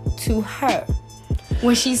to her.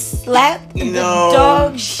 When she slapped the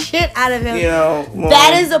dog shit out of him,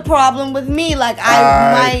 that is a problem with me. Like,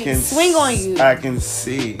 I might swing on you. I can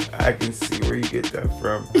see where you get that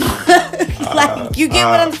from. Like, you get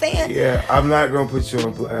what I'm saying? Yeah, I'm not going to put you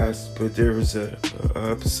on blast, but there was a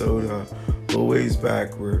episode a little ways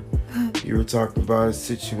back where you were talking about a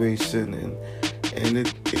situation, and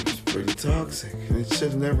it was pretty toxic, and it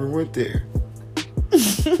should have never went there.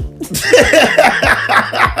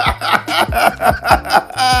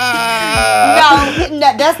 No,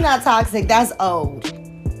 that's not toxic. That's old.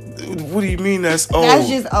 What do you mean that's old? That's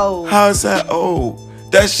just old. How is that old?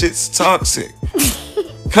 That shit's toxic.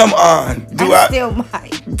 Come on. I still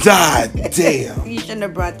might. God damn. You shouldn't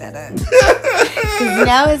have brought that up. Because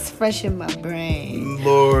now it's fresh in my brain.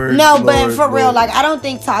 Lord. But for real, like, I don't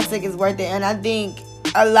think toxic is worth it. And I think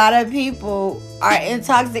a lot of people are in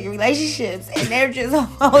toxic relationships and they're just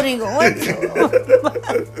holding on to them.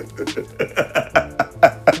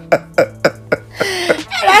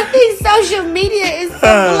 And I think social media is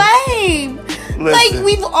to blame. Like,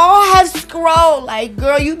 we've all have scrolled. Like,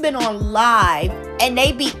 girl, you've been on live and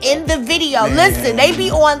they be in the video. Man. Listen, they be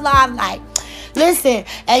on live like, listen,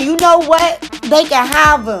 and you know what? They can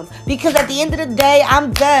have them. Because at the end of the day,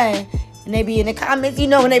 I'm done. And they be in the comments, you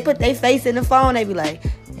know, when they put their face in the phone, they be like,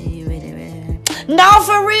 no,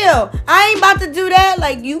 for real. I ain't about to do that.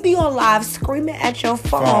 Like, you be on live screaming at your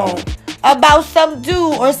phone about some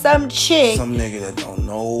dude or some chick. Some nigga that don't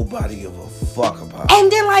nobody give a fuck about.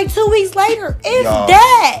 And then, like, 2 weeks later, it's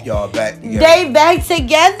y'all back together. They back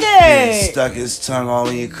together. Yeah, stuck his tongue all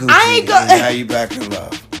in your coochie. I ain't and now you back in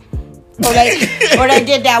love. Or they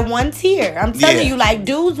did that one tear. I'm telling you, like,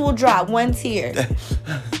 dudes will drop one tear.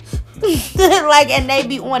 Like, and they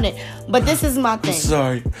be on it. But this is my thing. I'm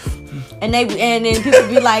sorry. And then people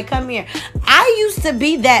be like, come here. I used to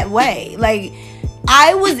be that way. Like,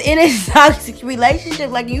 I was in a toxic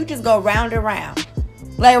relationship. Like, you just go round and round.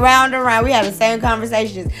 Like, round and round. We have the same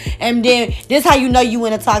conversations. And then, this how you know you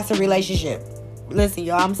in a toxic relationship. Listen,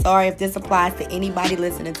 y'all, I'm sorry if this applies to anybody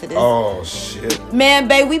listening to this. Oh, shit. Man,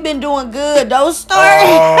 babe, we been doing good. Those stories.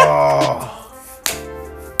 Oh.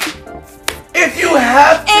 If you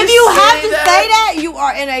have to say that, you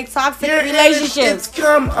are in a toxic relationship. It's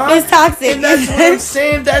toxic. And that's what I'm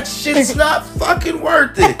saying. That shit's not fucking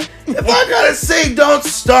worth it. If I gotta say don't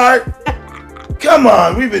start, come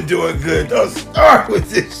on, we've been doing good. Don't start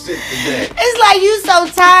with this shit today. It's like you so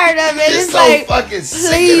tired of it. It's so like, fucking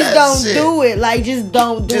sick please of that don't shit. do it. Like, just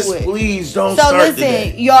don't do it. Just please don't so start listen,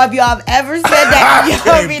 today. y'all, if y'all have ever said that,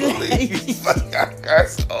 y'all relationship.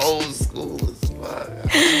 That's old school as fuck.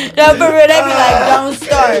 No, for real, they be like, don't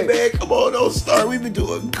start. Hey, man, come on, don't start. We've been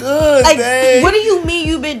doing good, like, man. What do you mean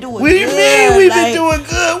you've been doing good? What do you mean we've been doing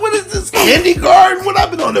good? What is this, kindergarten? What,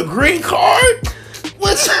 I've been on the green card?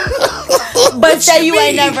 What's But say you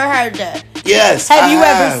ain't never heard that. Yes, Have you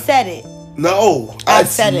ever said it? No. I've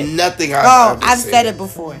said it. Nothing I've said it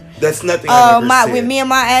before. That's nothing I've ever said. With me and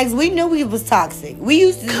my ex, we knew we was toxic. We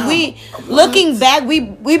used to, looking back, we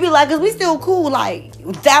be like, cause we still cool. Like,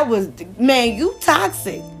 that was, man, you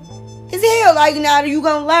toxic as hell. Like, now you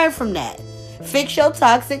gonna learn from that. Fix your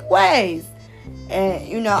toxic ways. And,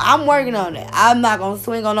 you know, I'm working on it. I'm not gonna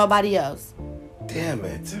swing on nobody else. Damn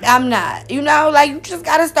it. I'm not. You know, like, you just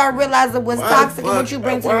gotta start realizing what's toxic and what you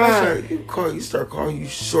bring to the relationship. You start calling you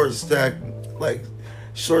short stack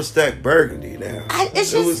burgundy now.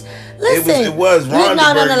 Listen. It was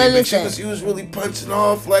Rhonda Burgundy, listen. but you was really punching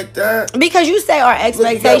off like that. Because you say our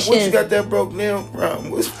expectations. What you got that broke nail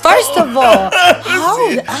from? First of all,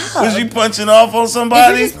 hold up. Was you punching off on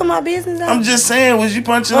somebody? Did you just put my business out? I'm just saying, was you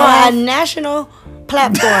punching on off? a national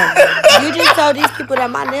platform? You just told these people that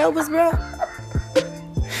my nail was broke?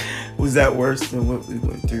 Was that worse than what we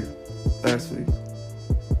went through last week?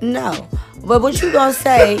 No. But what you gonna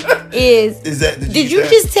say is that did you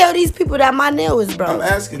just tell these people that my nail was broke? I'm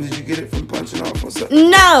asking, did you get it from punching off or something?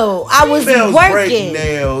 No, I was Females working. Break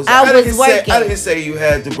nails. I was working. I didn't say you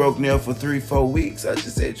had the broke nail for 3-4 weeks. I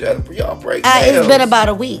just said y'all break nails. It's been about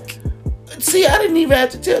a week. See, I didn't even have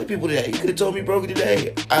to tell the people that. You could have told me broke it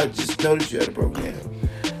today. I just noticed you had a broke nail.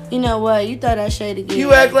 You know what? You thought that shade again.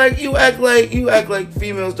 You act like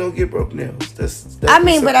females don't get broke nails. That's I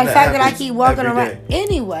mean, but the fact that I keep walking every around day.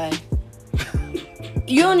 Anyway.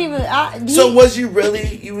 You don't even. So was you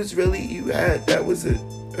really? You had that was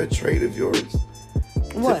a trait of yours.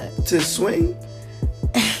 What? To swing?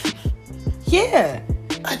 Yeah.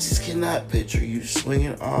 I just cannot picture you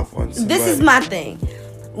swinging off on somebody. This is my thing.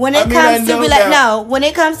 When it comes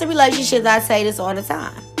to relationships, I say this all the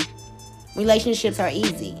time. Relationships are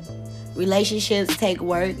easy. Relationships take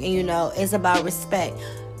work, and it's about respect.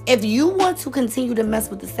 If you want to continue to mess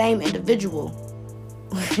with the same individual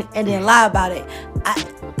and then lie about it,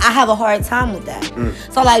 I have a hard time with that.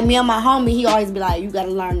 So like me and my homie, he always be like, you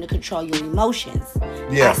gotta learn to control your emotions.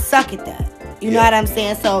 Yeah. I suck at that. You know what I'm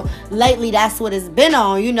saying? So lately that's what it's been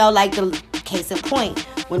on, like the case in point,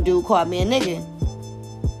 when dude called me a nigga.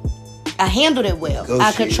 I handled it well.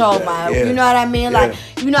 I controlled you know what I mean? Like,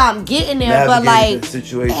 I'm getting there, but like,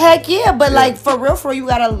 heck yeah, but like for real, you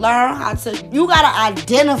gotta learn you gotta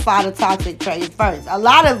identify the toxic traits first. A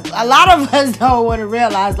lot of us don't want to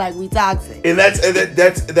realize like we toxic. And that's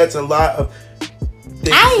a lot of.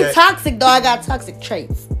 I ain't toxic though. I got toxic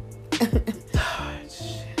traits.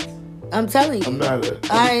 I'm telling you. I'm not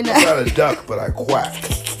a duck, but I quack.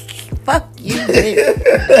 Fuck you, bitch.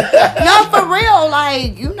 No, for real.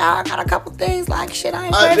 Like, I got a couple things like shit. I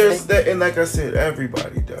ain't perfect. And like I said,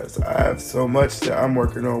 everybody does. I have so much that I'm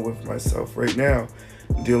working on with myself right now,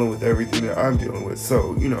 dealing with everything that I'm dealing with.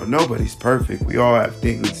 So, nobody's perfect. We all have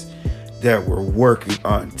things that we're working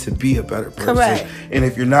on to be a better person. Correct. And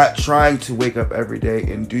if you're not trying to wake up every day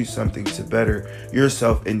and do something to better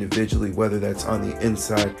yourself individually, whether that's on the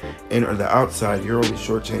inside and or the outside, you're only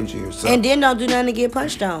shortchanging yourself. And then don't do nothing to get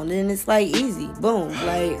punched on. Then it's like easy. Boom.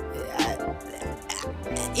 Like,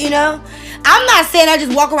 I'm not saying I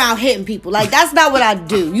just walk around hitting people. Like, that's not what I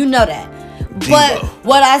do. You know that. But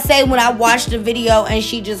what I say when I watched the video and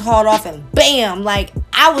she just hauled off and bam, like,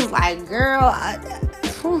 I was like, girl,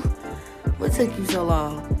 what took you so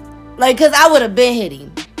long? Like, because I would have been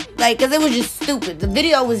hitting. Like, because it was just stupid. The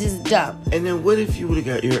video was just dumb. And then what if you would have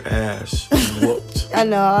got your ass whooped? I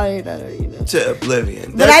know. To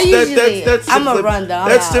oblivion. But I'm a run though.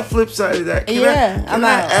 That's the flip side of that. Can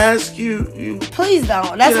I ask you? Please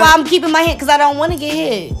don't. That's why I'm keeping my hand, because I don't want to get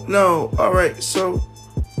hit. No. All right. So.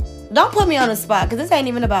 Don't put me on the spot, because this ain't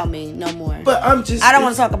even about me no more. But I don't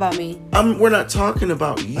want to talk about me. We're not talking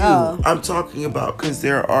about you. Oh. I'm talking about, because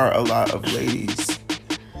there are a lot of ladies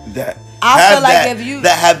that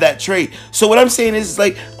have that trait. So what I'm saying is,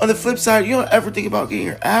 like, on the flip side, you don't ever think about getting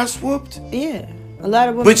your ass whooped? Yeah. A lot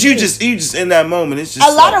of women But you just in that moment, it's just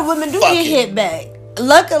a lot of women do get hit back.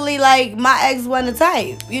 Luckily, like, my ex wasn't the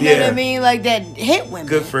type. You know what I mean? Like, that hit women.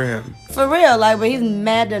 Good for him. For real, like, but he's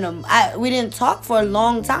mad at him. We didn't talk for a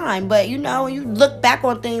long time, but when you look back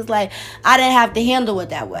on things, like, I didn't have to handle it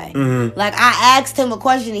that way. Mm-hmm. Like, I asked him a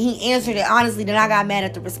question and he answered it honestly, then I got mad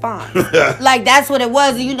at the response. Like, that's what it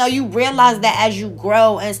was. And, you realize that as you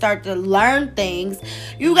grow and start to learn things,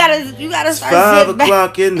 you gotta start 5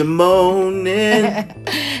 o'clock in the morning.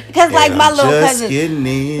 Because, like, my little cousin.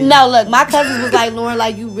 No, look, my cousins was like, Lauren,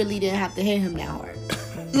 like, you really didn't have to hit him that hard.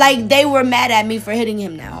 Like, they were mad at me for hitting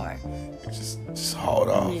him that hard. Just hauled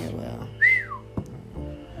off. Yeah,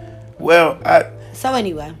 So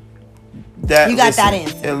anyway, you got that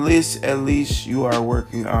answer. At least you are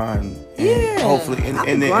working on. Hopefully,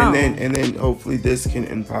 and then hopefully this can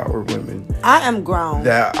empower women. I am grown.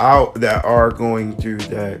 That are going through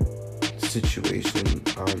that situation,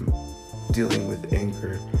 dealing with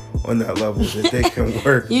anger on that level that they can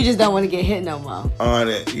work. You just don't want to get hit no more. On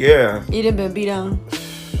it, yeah. You done been beat on?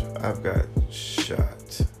 I've got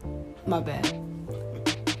shot. My bad.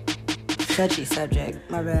 Touchy subject.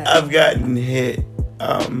 My bad. I've gotten hit.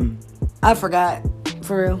 I forgot.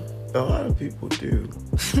 For real. A lot of people do.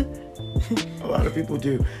 A lot of people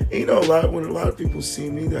do. And when a lot of people see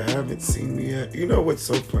me that haven't seen me yet, what's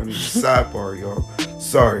so funny? Sidebar, y'all.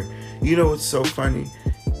 Sorry. What's so funny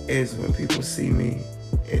is when people see me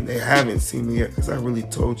and they haven't seen me yet, because I really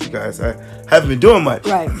told you guys I haven't been doing much.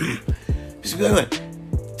 Right. Just be like,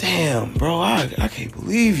 Damn, bro, I can't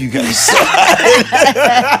believe you guys.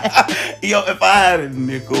 Yo, if I had a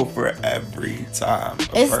nickel for every time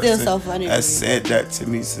it's still so funny. Has said that to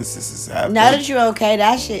me since this has happened. Now that you're okay,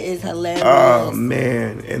 that shit is hilarious. Oh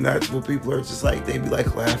man, and that's what people are just like. They be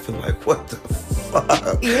like laughing, like, what the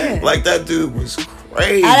fuck? Yeah, like that dude was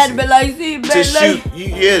crazy. I'd have to be like, see, to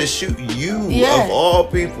shoot you of all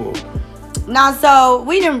people. No, so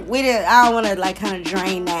we didn't. I don't want to like kind of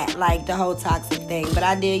drain that like the whole toxic thing, but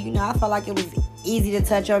I did. You know, I felt like it was easy to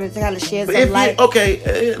touch on and to kind of share some light.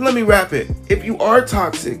 Okay, let me wrap it. If you are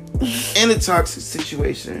toxic in a toxic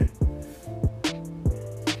situation,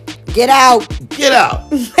 get out. Get out.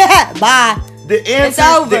 Bye. It's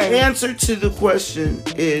over. The answer to the question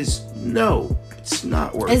is no. It's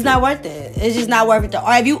not worth it. It's not worth it. It's just not worth it.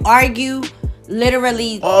 Or if you argue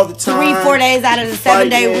literally all the time, 3-4 days out of the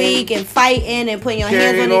 7-day week and fighting and putting your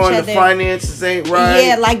hands on each other, the finances ain't right.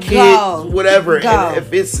 Yeah, like go. Whatever. Go. And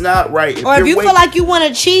if it's not right, or if you feel like you want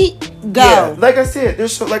to cheat, go. Yeah, like I said,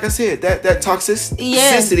 that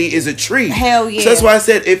toxicity is a tree. Hell yeah. So that's why I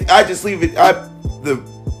said if I just leave it, the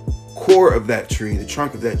core of that tree, the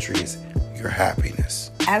trunk of that tree is your happiness.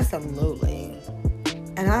 Absolutely.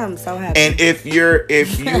 And I'm so happy. And if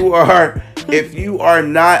you are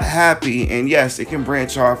not happy, and yes, it can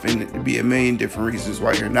branch off and be a million different reasons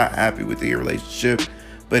why you're not happy with your relationship.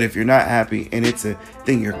 But if you're not happy and it's a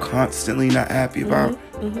thing you're constantly not happy about,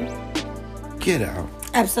 get out.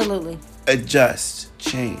 Absolutely. Adjust.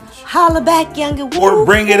 Change. Holla back, younger. Or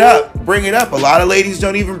bring it up. Bring it up. A lot of ladies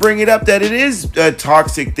don't even bring it up that it is a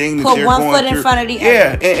toxic thing that they're going through. Put one foot in front of the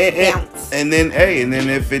other. And then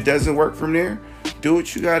if it doesn't work from there, do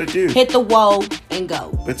what you got to do. Hit the wall and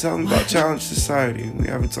go. But tell them about Challenge Society. We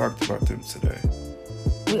haven't talked about them today.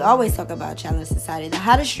 We always talk about Challenge Society, the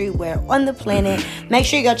hottest streetwear on the planet. Make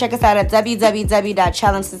sure you go check us out at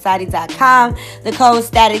www.challengesociety.com. The code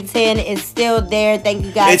Static10 is still there. Thank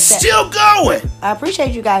you guys. It's still going. I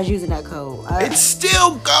appreciate you guys using that code. It's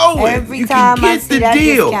still going. Every time I see that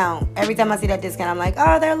discount, I'm like,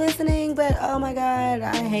 oh, they're listening, but oh my God,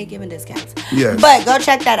 I hate giving discounts. Yes. But go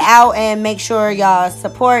check that out and make sure y'all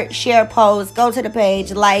support, share, post, go to the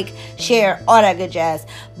page, like, share, all that good jazz.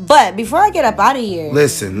 But before I get up out of here,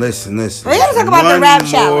 listen. We're gonna talk about the rap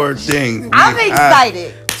challenge. One more thing. I'm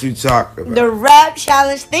excited to talk about the rap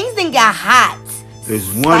challenge. Things done got hot. There's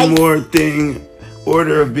one more thing,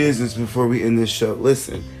 order of business before we end this show.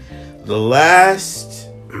 Listen, the last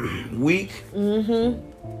week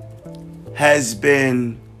has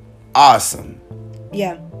been awesome.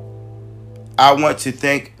 Yeah. I want to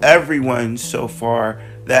thank everyone so far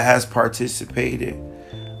that has participated.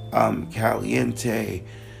 Caliente.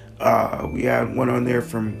 We had one on there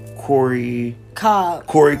from Corey Cobb.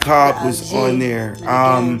 Corey Cobb was on there.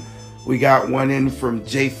 We got one in from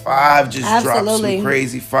J5. Just dropped some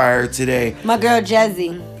crazy fire today. My girl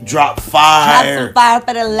Jezzy dropped fire. Drop some fire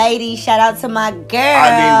for the lady. Shout out to my girl.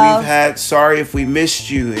 I mean, we've had. Sorry if we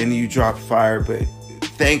missed you and you dropped fire, but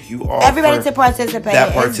thank you all. Everybody to participate.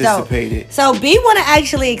 That participated. So B want to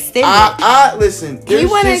actually extend it. Listen. We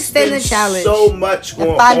want to extend the challenge. So much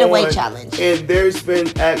going on. Find a way challenge. And there's been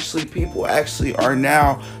people are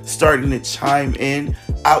now starting to chime in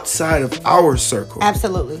outside of our circle.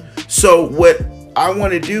 Absolutely. So what I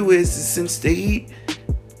want to do is since the heat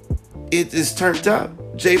it is turned up,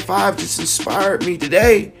 J5 just inspired me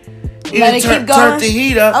today. Let it keep going. Turn the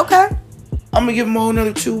heat up. Okay. I'm gonna give them all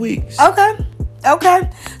another 2 weeks. Okay.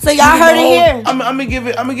 So y'all heard it here. I'm gonna give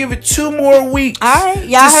it 2 more weeks. All right.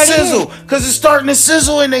 Y'all heard sizzle, it here. Cause it's starting to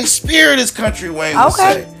sizzle in their spirit, as Country Wayne would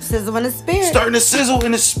say. Sizzle in the spirit. Starting to sizzle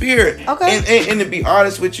in the spirit. Okay. And to be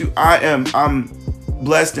honest with you, I'm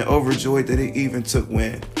blessed and overjoyed that it even took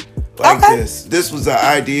wind like this. This was an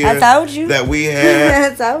idea that we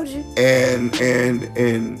had. I told you. And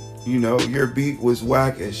you know, your beat was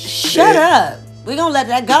whack as shit. Shut up. We gonna let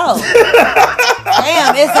that go.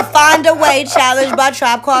 Damn, it's a Find a Way challenge by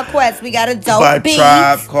Tribe Called Quest. We got a dope beat.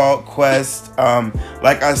 By Tribe Called Quest.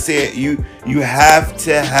 Like I said, you have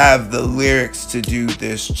to have the lyrics to do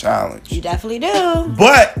this challenge. You definitely do.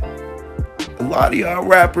 But a lot of y'all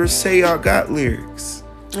rappers say y'all got lyrics.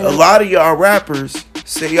 A lot of y'all rappers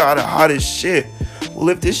say y'all the hottest shit. Well,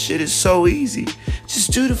 if this shit is so easy,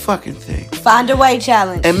 just do the fucking thing. Find a Way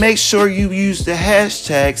challenge. And make sure you use the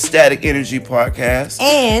hashtag Static Energy Podcast.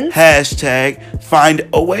 And hashtag Find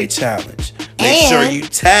a Way challenge. Make sure you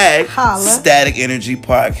tag Static Energy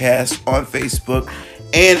Podcast on Facebook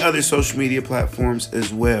and other social media platforms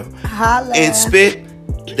as well. Holla. And spit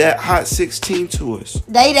that hot 16 to us.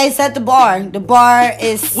 They set the bar. The bar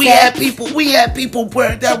is set. We had people.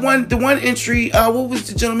 The one entry. What was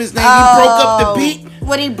the gentleman's name? He broke up the beat.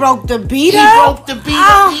 When he broke the beat He up? broke the beat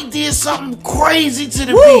up. He did something crazy to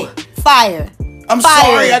the beat. Fire. I'm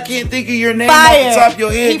sorry, I can't think of your name off the top of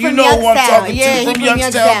your head. You know who I'm talking to from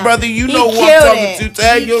Youngstown, brother. You know who I'm talking to.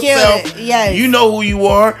 Tag yourself. Yes. You know who you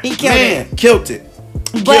are. He killed it. Killed it.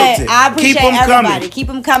 But I appreciate everybody. Coming. Keep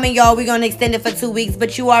them coming, y'all. We're going to extend it for 2 weeks,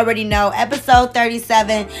 but you already know. Episode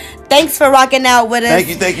 37. Thanks for rocking out with us.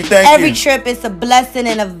 Thank you. Every trip is a blessing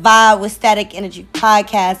and a vibe with Static Energy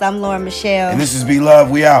Podcast. I'm Lauren Michelle. And this is Be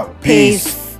Love. We out. Peace.